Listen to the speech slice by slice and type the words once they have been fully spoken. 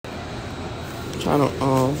Trying to,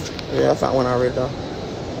 yeah, I found one already though.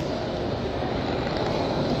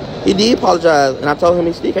 He did apologize, and I told him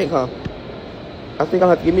he still can't come. I think I'll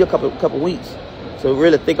have to give me a couple weeks to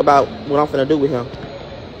really think about what I'm finna do with him.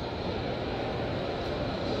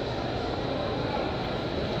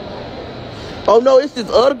 Oh no, it's this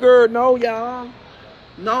other girl. No, y'all.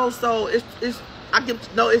 No, so it's a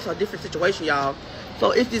different situation, y'all.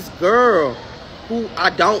 So it's this girl who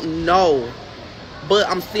I don't know, but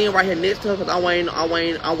I'm sitting right here next to her because I'm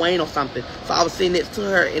waiting on something. So I was sitting next to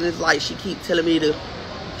her, and it's like she keep telling me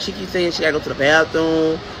she keep saying she gotta go to the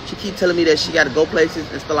bathroom. She keep telling me that she gotta go places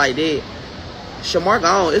and stuff like that. Shamar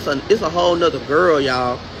gone. It's a whole nother girl,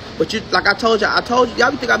 y'all. But like I told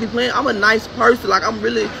y'all be think I be playing. I'm a nice person. Like I'm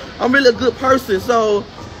really a good person. So,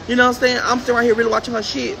 you know what I'm saying? I'm sitting right here really watching her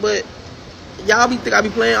shit. But y'all be think I be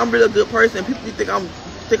playing. I'm really a good person. People be think I'm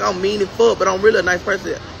mean and fuck, but I'm really a nice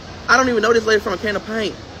person. I don't even know this lady from a can of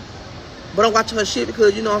paint. But I'm watching her shit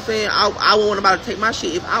because, you know what I'm saying, I wouldn't want about to take my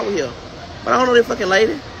shit if I were here. But I don't know this fucking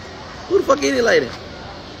lady. Who the fuck is this lady?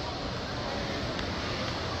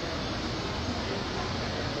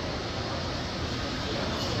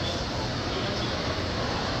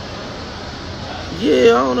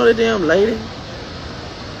 Yeah, I don't know that damn lady.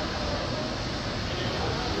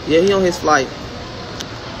 Yeah, he on his flight.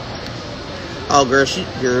 Oh, girl,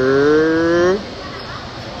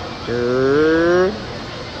 girl.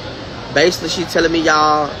 Basically, she telling me,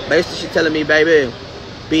 y'all. Basically, she telling me, baby,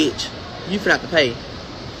 bitch, you finna have to pay.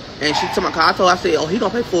 And she told my car. I said, oh, he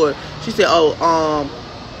gonna pay for it. She said,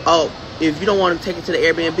 oh, if you don't want to take it to the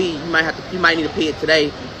Airbnb, you might need to pay it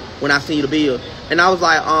today when I send you the bill. And I was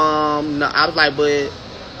like, no. I was like, but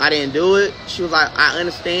I didn't do it. She was like, I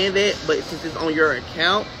understand that, but since it's on your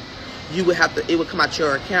account, you would have to, it would come out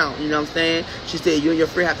your account. You know what I'm saying? She said, you and your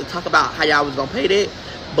friend have to talk about how y'all was gonna pay that,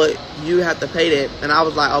 but you have to pay that. And I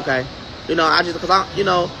was like, okay. You know, I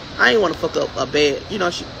ain't want to fuck up a bad, I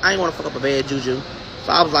ain't want to fuck up a bad juju.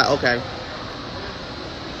 So I was like, okay.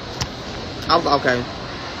 Okay.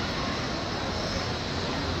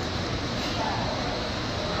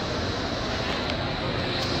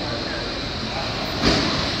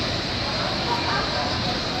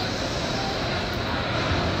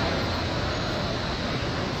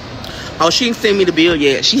 Oh, she ain't sent me the bill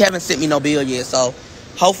yet. She haven't sent me no bill yet, so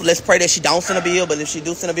hopefully, let's pray that she don't send a bill. But if she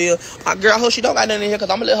do send a bill, girl, I hope she don't got nothing in here,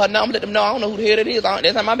 because I'm going to let her know. I'm going to let them know. I don't know who the hell it is.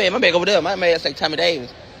 That's not my bag. My bag over there. My bag say Tommy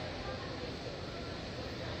Davis.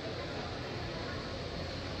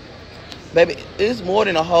 Baby, it's more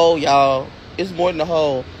than a hole, y'all. It's more than a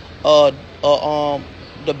hole. The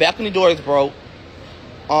balcony door is broke.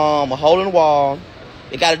 A hole in the wall.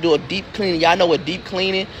 They got to do a deep cleaning. Y'all know what deep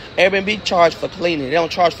cleaning? Airbnb charge for cleaning. They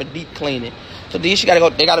don't charge for deep cleaning. So then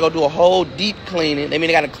they gotta go do a whole deep cleaning. I mean,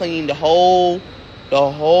 they gotta clean the whole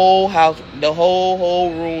house, the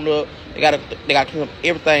whole room up. They gotta clean up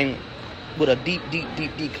everything with a deep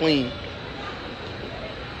clean.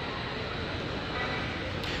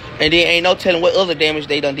 And then ain't no telling what other damage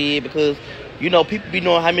they done did, because people be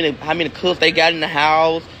knowing how many cooks they got in the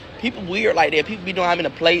house. People weird like that. People be knowing how many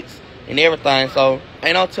plates and everything. So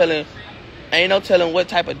ain't no telling what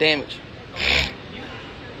type of damage.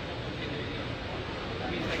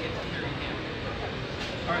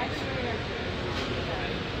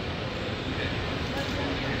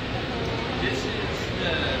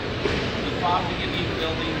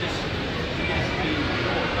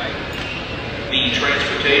 The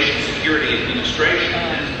Transportation Security Administration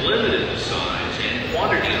has limited the size and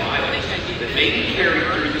quantity of items that may be carried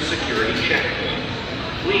through the security checkpoint.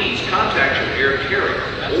 Please contact your air carrier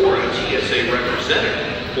or a TSA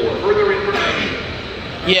representative for further information.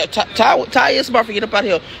 Yeah, Ty is smart for get up out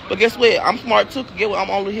here, but guess what? I'm smart too. Cause get what? I'm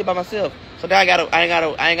only here by myself, so now I ain't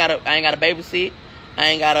gotta babysit. I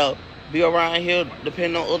ain't gotta be around here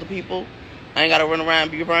depending on other people. I ain't gotta run around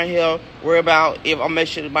and be around here, worry about if I'm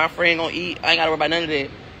making sure my friend gonna eat. I ain't gotta worry about none of that.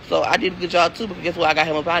 So I did a good job too, because guess what? I got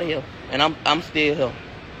him up out of here, and I'm still here.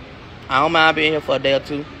 I don't mind being here for a day or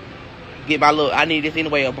two. I need this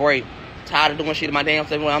anyway, a break. Tired of doing shit in my damn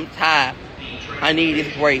self. I'm tired. I need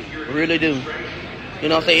this break. Really do. You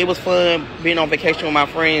know what I'm saying? It was fun being on vacation with my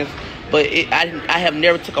friends, but I have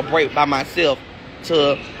never took a break by myself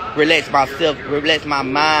to relax myself, relax my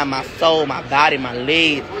mind, my soul, my body, my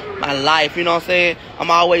legs, my life. You know what I'm saying?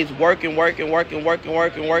 I'm always working, doing this,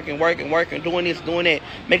 doing that,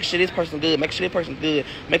 making sure this person good, making sure this person good,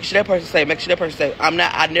 making sure that person safe, making sure that person safe.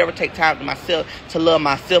 I never take time to myself, to love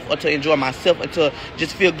myself, or to enjoy myself, or to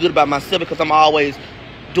just feel good about myself, because I'm always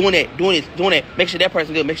doing it. Make sure that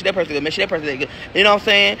person good. Make sure that person good. Make sure that person good. You know what I'm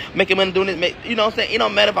saying? Making money doing this. You know what I'm saying? It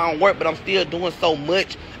don't matter if I don't work, but I'm still doing so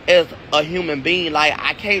much as a human being. Like,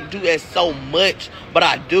 I can't do as so much, but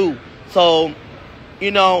I do. So,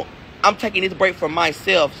 you know, I'm taking this break for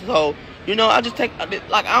myself. So, you know, I just take,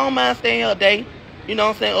 like, I don't mind staying here a day. You know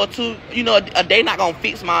what I'm saying? Or two. You know, a day not gonna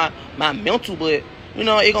fix my mental, but you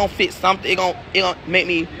know, it gonna fix something. It gonna make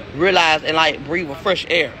me realize and like breathe a fresh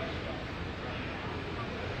air.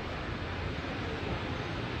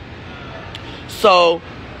 So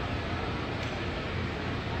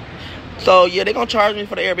yeah, they gonna charge me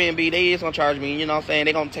for the Airbnb. They is gonna charge me. You know what I'm saying?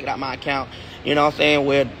 They gonna take it out my account. You know what I'm saying?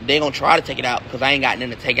 Where they gonna try to take it out because I ain't got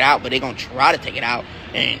nothing to take it out, but they gonna try to take it out.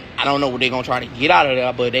 And I don't know what they gonna try to get out of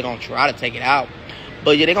there, but they gonna try to take it out.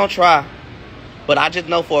 But yeah, they gonna try. But I just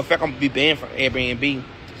know for a fact I'm gonna be banned for Airbnb.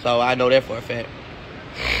 So I know that for a fact.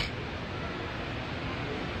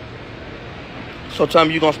 So tell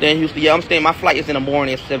me you gonna stay in Houston. Yeah, I'm staying. My flight is in the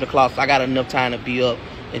morning at 7 o'clock, so I got enough time to be up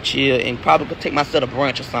and chill and probably could take myself to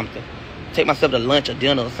brunch or something. Take myself to lunch or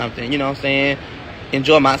dinner or something. You know what I'm saying?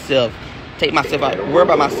 Enjoy myself. Take myself out. Worry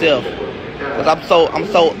about myself. Because I'm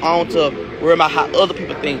so on to worry about how other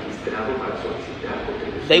people think.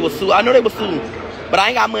 They will sue. I know they will sue. But I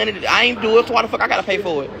ain't got money. I ain't do it, so why the fuck I gotta pay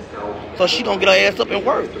for it? So she gonna get her ass up and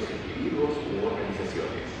work.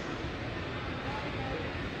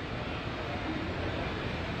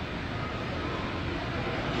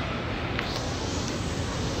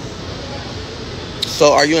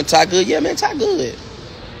 So are you and Ty good? Yeah, man, Ty good.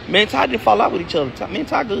 Man, Ty didn't fall out with each other. Man,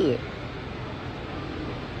 Ty good.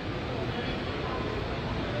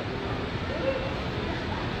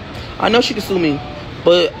 I know she can sue me,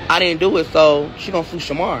 but I didn't do it, so she gonna sue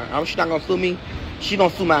Shamar. She's not gonna sue me. She gonna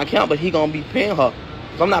sue my account, but he gonna be paying her.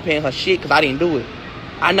 So I'm not paying her shit because I didn't do it.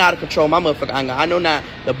 I know how to control my motherfucking anger. I know not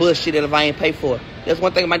the bullshit that if I ain't pay for it. That's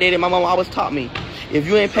one thing my daddy and my mama always taught me. If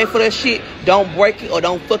you ain't pay for that shit, don't break it or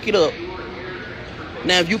don't fuck it up.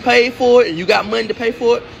 Now, if you paid for it and you got money to pay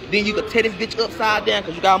for it, then you can tear this bitch upside down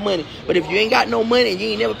because you got money. But if you ain't got no money and you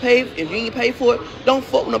ain't never paid, if you ain't paid for it, don't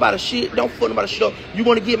fuck with nobody's shit. Don't fuck nobody shit up. You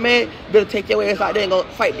want to get mad, you better take your ass out there and go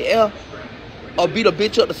fight the air or beat a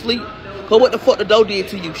bitch up to sleep. Because what the fuck the dough did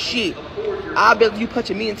to you? Shit. I bet you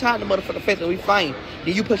punching me and Ty in the motherfucking face and we fight.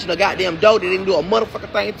 Then you punching the goddamn dough that didn't do a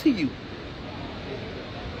motherfucking thing to you.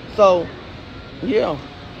 So, yeah.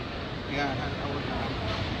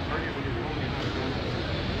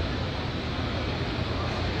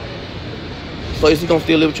 So is he gonna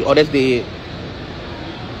still live with you? Oh, that's dead.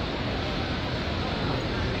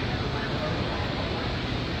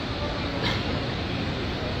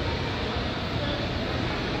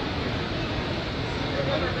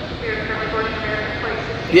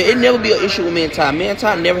 Yeah, it never be an issue with me and Ty. Me and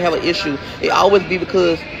Ty never have an issue. It always be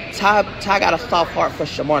because Ty got a soft heart for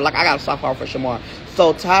Shamar. Like I got a soft heart for Shamar.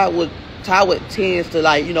 So Ty would tends to,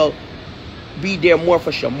 like, you know, be there more for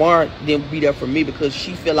Shamar than be there for me because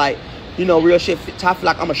she feel like, you know, real shit. Ty feel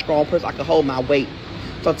like I'm a strong person. I can hold my weight.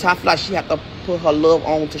 So Ty feel like she have to put her love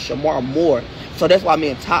on to Shamar more. So that's why me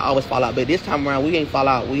and Ty always fall out. But this time around, we ain't fall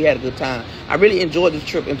out. We had a good time. I really enjoyed this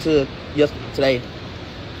trip until today.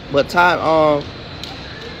 But Ty,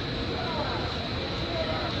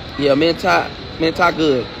 yeah, me and Ty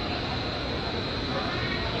good.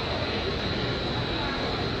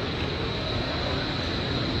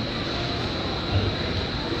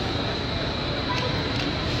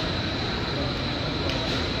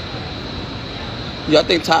 Yeah, I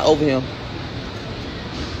think Ty over him.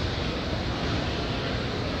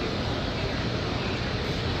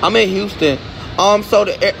 I'm in Houston. So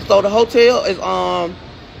the hotel is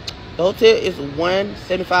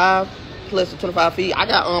 $175 plus the 25 feet. I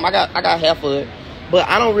got half of it, but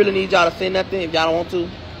I don't really need y'all to send nothing if y'all don't want to.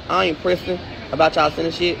 I ain't pressing about y'all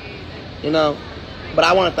sending shit, you know. But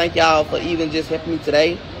I want to thank y'all for even just helping me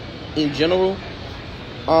today, in general.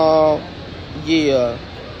 Yeah.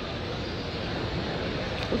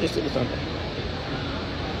 We'll just do something.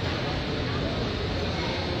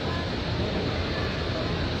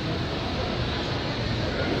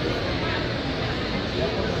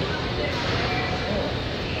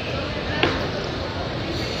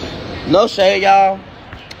 No shade, y'all.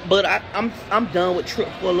 But I'm done with trip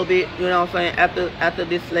for a little bit. You know what I'm saying? After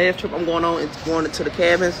this last trip I'm going on, it's going to the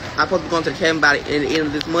cabins. I'm supposed to be going to the cabin by the end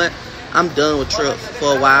of this month. I'm done with trips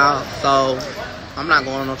for a while, so I'm not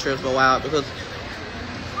going on no trips for a while because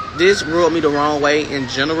this rubbed me the wrong way in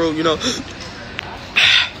general, you know.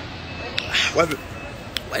 Wait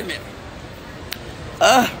a minute.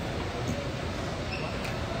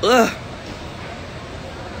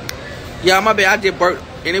 Yeah, my bad. I did burp,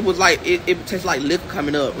 and it was like it tastes like liquor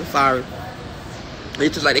coming up. I'm sorry.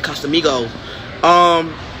 It's just like they Casamigos.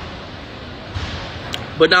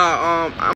 But nah,